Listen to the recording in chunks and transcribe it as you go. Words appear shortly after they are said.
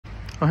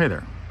Oh, hey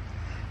there.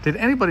 Did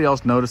anybody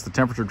else notice the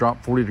temperature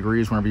dropped 40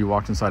 degrees whenever you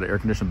walked inside an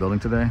air-conditioned building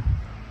today?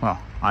 Well,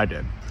 I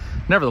did.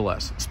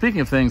 Nevertheless,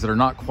 speaking of things that are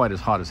not quite as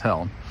hot as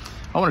hell,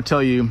 I want to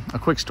tell you a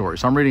quick story.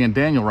 So I'm reading in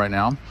Daniel right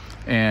now,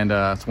 and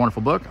it's a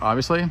wonderful book,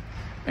 obviously.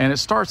 And it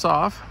starts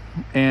off,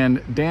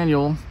 and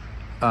Daniel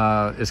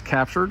is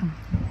captured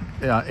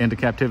into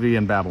captivity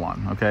in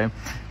Babylon, okay?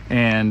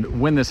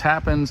 And when this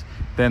happens,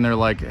 then they're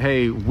like,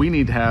 hey, we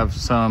need to have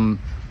some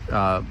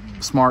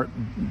smart,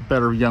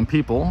 better young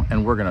people,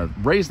 and we're going to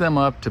raise them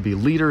up to be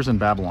leaders in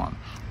Babylon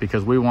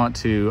because we want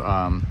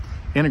to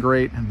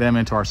integrate them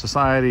into our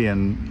society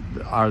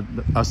and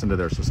us into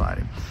their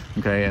society.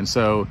 Okay, and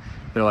so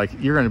they're like,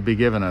 you're going to be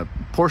given a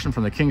portion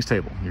from the king's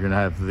table. You're going to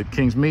have the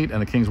king's meat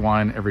and the king's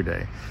wine every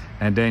day.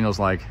 And Daniel's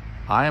like,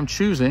 I am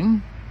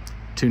choosing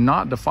to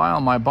not defile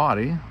my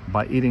body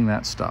by eating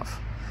that stuff.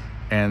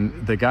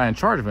 And the guy in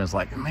charge of it is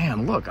like,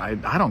 man, look, I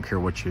don't care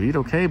what you eat,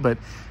 okay? But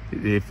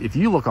if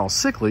you look all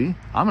sickly,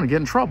 I'm going to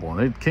get in trouble,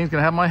 and the king's going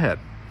to have my head.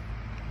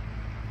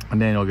 And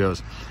Daniel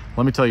goes,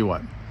 let me tell you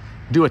what,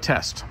 do a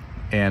test,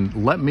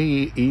 and let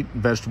me eat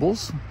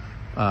vegetables,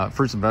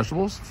 fruits and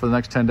vegetables for the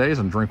next 10 days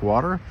and drink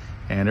water,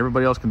 and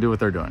everybody else can do what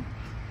they're doing.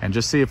 And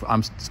just see if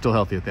I'm still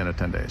healthy at the end of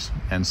 10 days.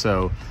 And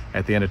so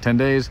at the end of 10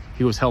 days,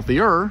 he was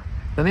healthier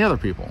than the other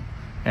people.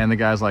 And the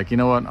guy's like, you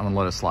know what, I'm going to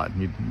let it slide.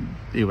 You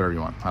eat whatever you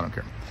want. I don't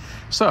care.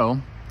 So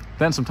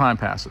then some time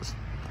passes.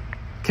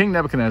 King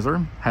Nebuchadnezzar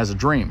has a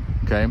dream,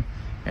 okay?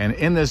 And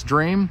in this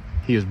dream,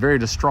 he is very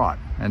distraught.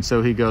 And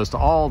so he goes to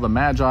all the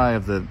magi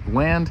of the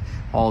land,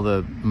 all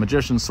the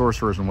magicians,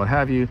 sorcerers, and what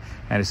have you,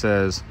 and he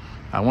says,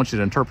 I want you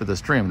to interpret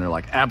this dream. And they're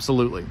like,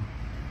 absolutely.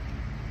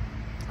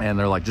 And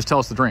they're like, just tell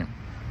us the dream.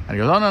 And he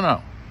goes, oh,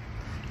 no.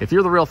 If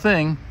you're the real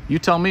thing, you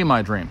tell me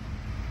my dream.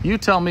 You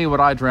tell me what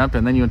I dreamt,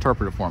 and then you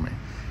interpret it for me.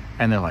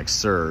 And they're like,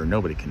 sir,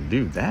 nobody can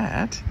do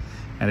that.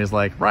 And he's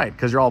like, right,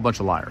 because you're all a bunch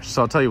of liars.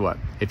 So I'll tell you what,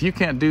 if you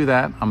can't do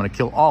that, I'm going to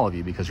kill all of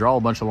you because you're all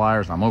a bunch of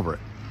liars and I'm over it.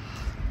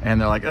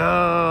 And they're like,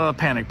 oh,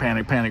 panic.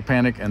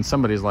 And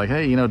somebody's like,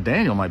 hey,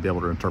 Daniel might be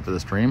able to interpret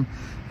this dream.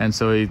 And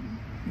so he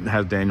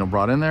has Daniel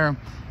brought in there.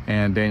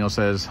 And Daniel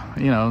says,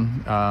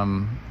 tell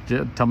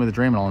me the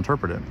dream and I'll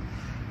interpret it.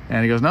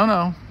 And he goes,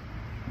 no,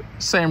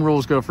 same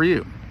rules go for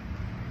you.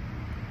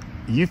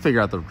 You figure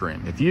out the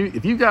dream. If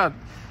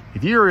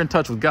you're in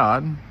touch with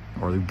God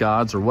or the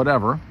gods or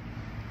whatever,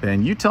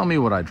 then you tell me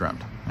what I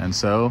dreamt. And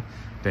so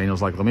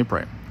Daniel's like, let me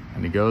pray.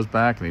 And he goes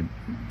back and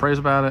he prays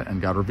about it,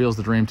 and God reveals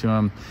the dream to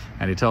him,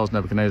 and he tells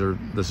Nebuchadnezzar,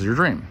 this is your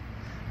dream.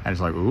 And he's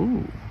like,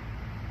 ooh,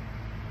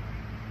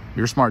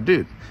 you're a smart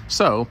dude.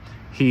 So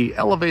he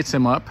elevates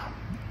him up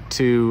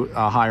to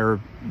a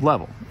higher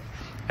level,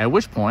 at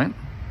which point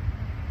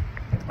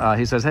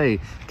he says,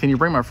 hey, can you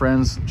bring my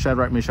friends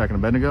Shadrach, Meshach, and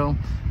Abednego?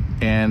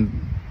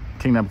 And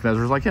King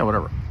Nebuchadnezzar is like, yeah,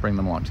 whatever, bring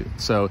them along too.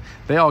 So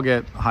they all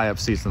get high up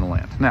seats in the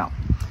land. Now,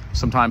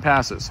 some time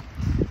passes,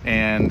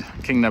 and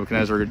King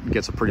Nebuchadnezzar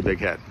gets a pretty big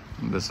head.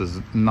 This is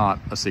not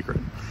a secret.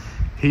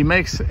 He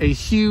makes a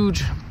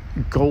huge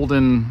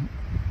golden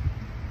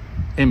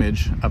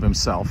image of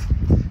himself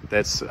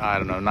that's,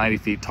 90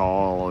 feet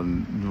tall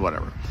and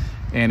whatever.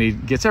 And he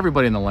gets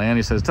everybody in the land.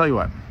 He says, tell you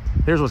what,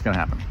 here's what's going to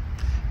happen.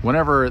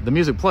 Whenever the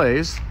music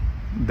plays,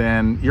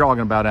 then you're all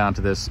going to bow down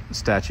to this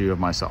statue of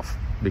myself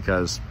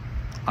because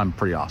I'm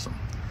pretty awesome.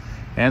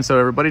 And so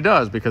everybody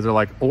does, because they're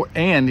like,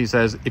 and he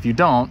says, if you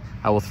don't,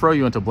 I will throw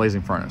you into a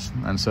blazing furnace.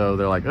 And so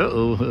they're like,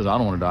 uh-oh, I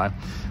don't want to die.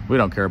 We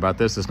don't care about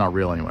this. It's not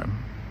real anyway.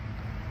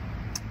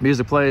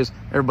 Music plays,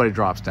 everybody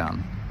drops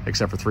down,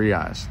 except for three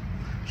guys,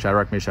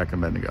 Shadrach, Meshach,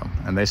 and Abednego.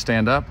 And they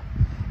stand up,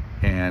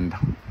 and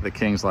the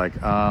king's like,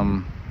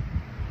 come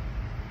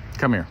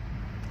here,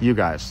 you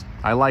guys,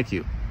 I like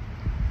you.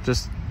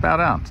 Just bow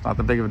down. It's not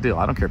that big of a deal.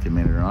 I don't care if you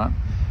mean it or not.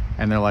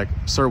 And they're like,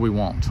 sir, we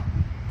won't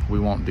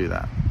do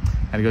that.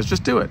 And he goes,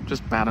 just do it.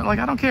 Just bow down. Like,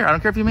 I don't care. I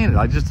don't care if you mean it.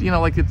 I just,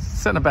 it's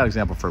setting a bad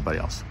example for everybody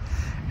else.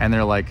 And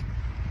they're like,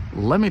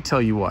 let me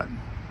tell you what.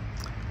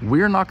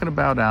 We're not going to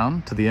bow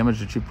down to the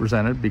image that you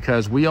presented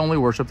because we only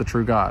worship the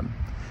true God.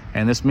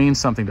 And this means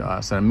something to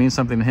us. And it means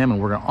something to him.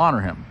 And we're going to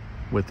honor him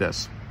with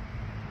this.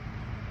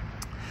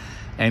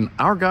 And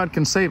our God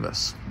can save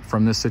us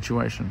from this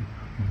situation.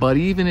 But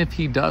even if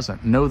he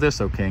doesn't, know this,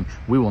 O king,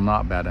 we will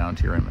not bow down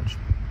to your image.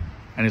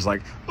 And he's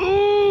like,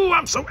 ooh,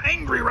 I'm so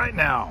angry right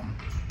now.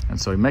 And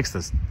so he makes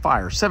this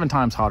fire 7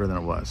 times hotter than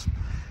it was.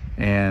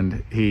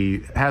 And he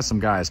has some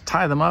guys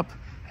tie them up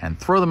and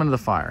throw them into the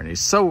fire. And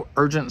he's so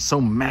urgent, so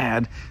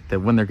mad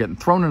that when they're getting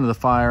thrown into the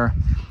fire,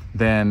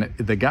 then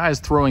the guys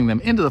throwing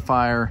them into the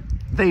fire,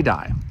 they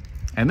die.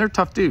 And they're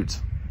tough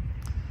dudes.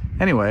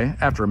 Anyway,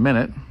 after a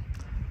minute,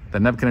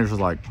 then Nebuchadnezzar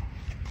was like,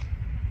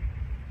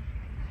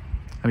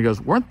 and he goes,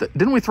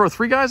 didn't we throw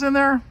 3 guys in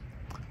there?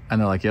 And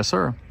they're like, yes,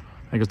 sir. And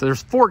he goes,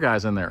 there's 4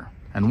 guys in there.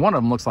 And one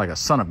of them looks like a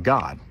son of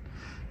God.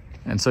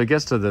 And so he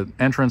gets to the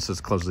entrance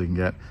as close as he can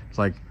get. It's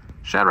like,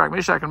 Shadrach,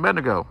 Meshach, and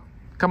Abednego,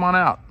 come on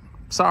out.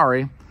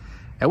 Sorry.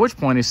 At which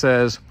point he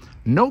says,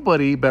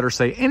 nobody better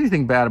say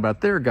anything bad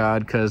about their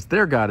God because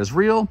their God is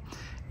real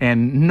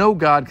and no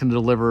God can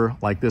deliver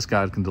like this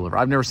God can deliver.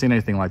 I've never seen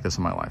anything like this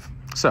in my life.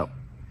 So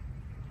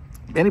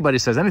anybody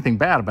says anything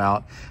bad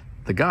about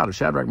the God of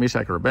Shadrach,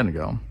 Meshach, or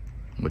Abednego,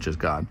 which is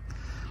God,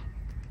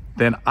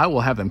 then I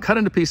will have them cut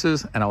into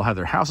pieces and I will have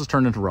their houses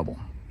turned into rubble.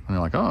 And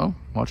they're like, oh,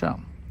 watch out.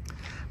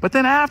 But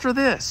then after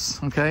this,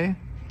 okay,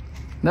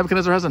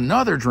 Nebuchadnezzar has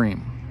another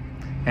dream.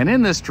 And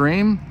in this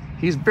dream,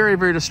 he's very,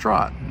 very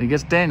distraught. He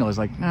gets Daniel. He's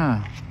like,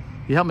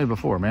 you helped me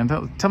before, man.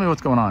 Tell me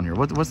what's going on here.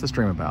 What's this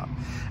dream about?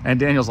 And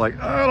Daniel's like,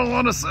 I don't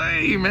want to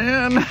say,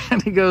 man.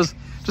 And he goes,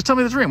 just tell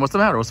me the dream. What's the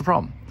matter? What's the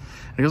problem?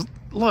 And he goes,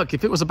 look,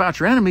 if it was about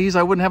your enemies,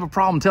 I wouldn't have a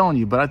problem telling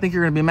you, but I think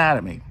you're going to be mad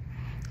at me.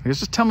 He goes,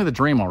 just tell me the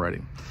dream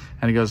already.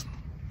 And he goes,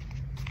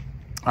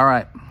 all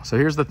right, so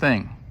here's the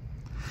thing.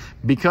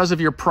 Because of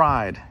your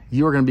pride,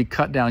 you are going to be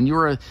cut down. You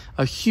are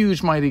a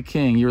huge, mighty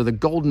king. You're the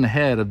golden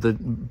head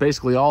of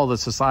basically all the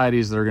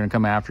societies that are going to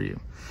come after you.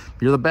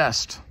 You're the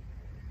best.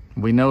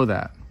 We know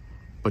that.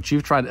 But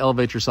you've tried to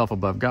elevate yourself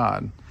above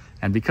God.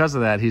 And because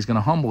of that, he's going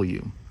to humble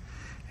you.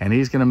 And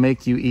he's going to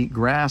make you eat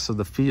grass of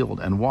the field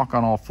and walk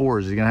on all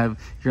fours. You're going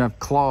to have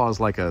claws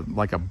like a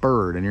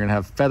bird, and you're going to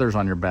have feathers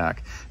on your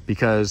back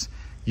because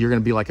you're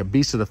going to be like a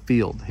beast of the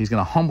field. He's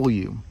going to humble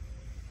you.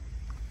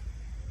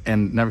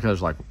 And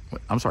Nebuchadnezzar's like,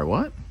 I'm sorry,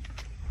 what?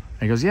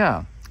 And he goes,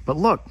 yeah, but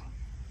look,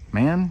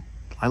 man,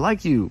 I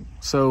like you.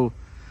 So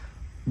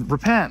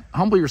repent,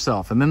 humble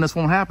yourself, and then this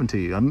won't happen to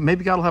you.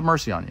 Maybe God will have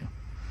mercy on you.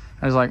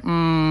 And he's like,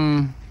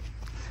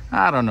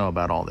 I don't know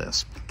about all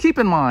this. Keep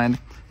in mind,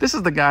 this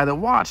is the guy that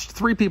watched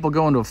 3 people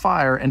go into a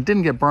fire and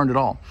didn't get burned at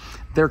all.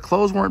 Their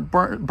clothes weren't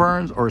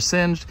burned or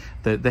singed.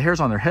 The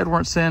hairs on their head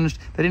weren't singed.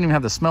 They didn't even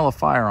have the smell of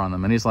fire on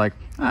them. And he's like,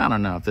 I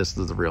don't know if this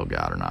is the real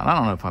God or not. I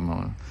don't know if I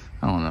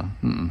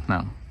don't know.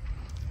 No.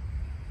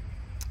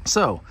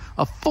 So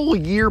a full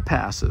year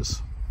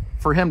passes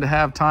for him to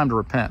have time to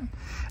repent.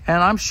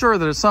 And I'm sure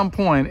that at some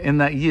point in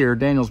that year,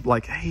 Daniel's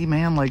like, hey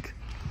man, like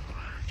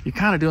you're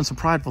kind of doing some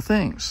prideful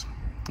things.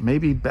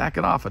 Maybe back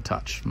it off a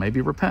touch,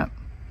 maybe repent.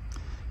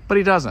 But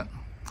he doesn't.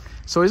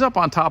 So he's up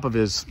on top of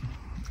his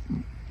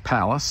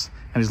palace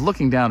and he's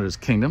looking down at his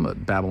kingdom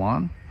at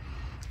Babylon.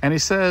 And he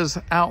says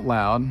out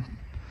loud,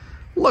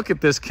 look at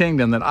this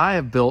kingdom that I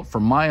have built for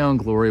my own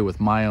glory with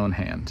my own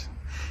hand.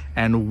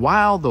 And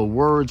while the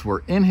words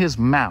were in his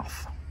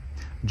mouth,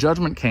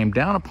 judgment came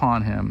down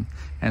upon him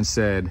and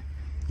said,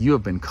 you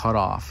have been cut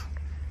off.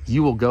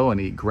 You will go and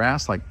eat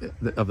grass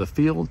of the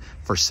field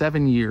for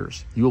 7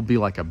 years. You will be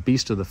like a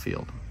beast of the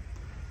field.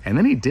 And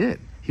then he did.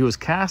 He was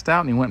cast out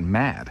and he went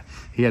mad.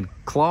 He had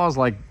claws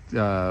like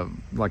a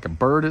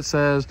bird, it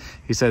says.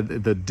 He said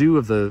the dew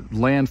of the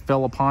land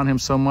fell upon him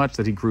so much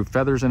that he grew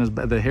feathers in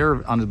the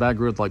hair on his back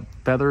grew like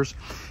feathers.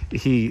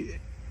 He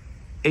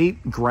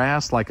ate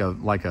grass like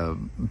a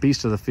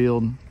beast of the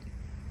field.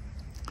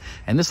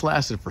 And this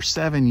lasted for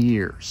 7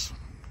 years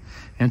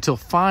until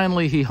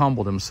finally he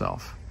humbled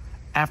himself.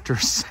 After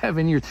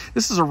 7 years,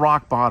 this is a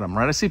rock bottom,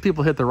 right? I see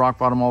people hit the rock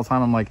bottom all the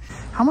time. I'm like,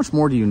 how much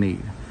more do you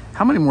need?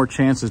 How many more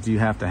chances do you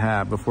have to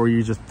have before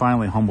you just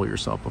finally humble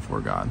yourself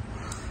before God?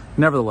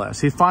 Nevertheless,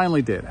 he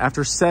finally did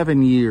after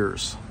 7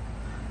 years.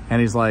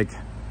 And he's like,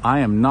 I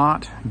am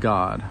not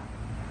God.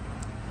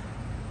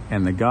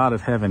 And the God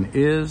of heaven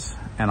is,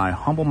 and I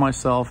humble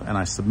myself and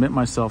I submit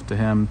myself to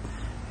him,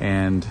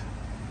 and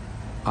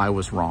I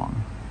was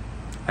wrong.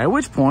 At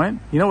which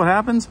point, you know what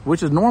happens?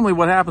 Which is normally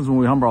what happens when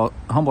we humble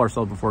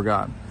ourselves before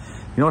God.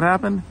 You know what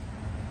happened?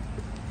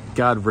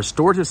 God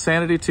restored his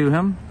sanity to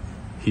him.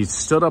 He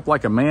stood up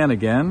like a man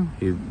again.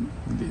 He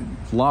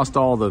lost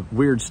all the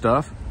weird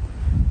stuff.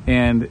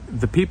 And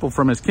the people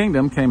from his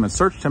kingdom came and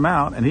searched him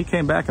out, and he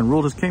came back and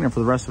ruled his kingdom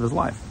for the rest of his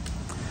life.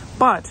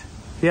 But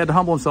he had to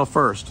humble himself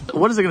first.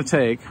 What is it going to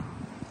take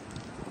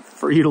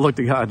for you to look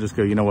to God and just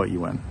go, you know what, you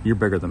win. You're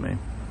bigger than me.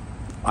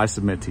 I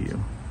submit to you.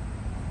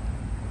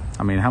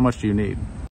 I mean, how much do you need?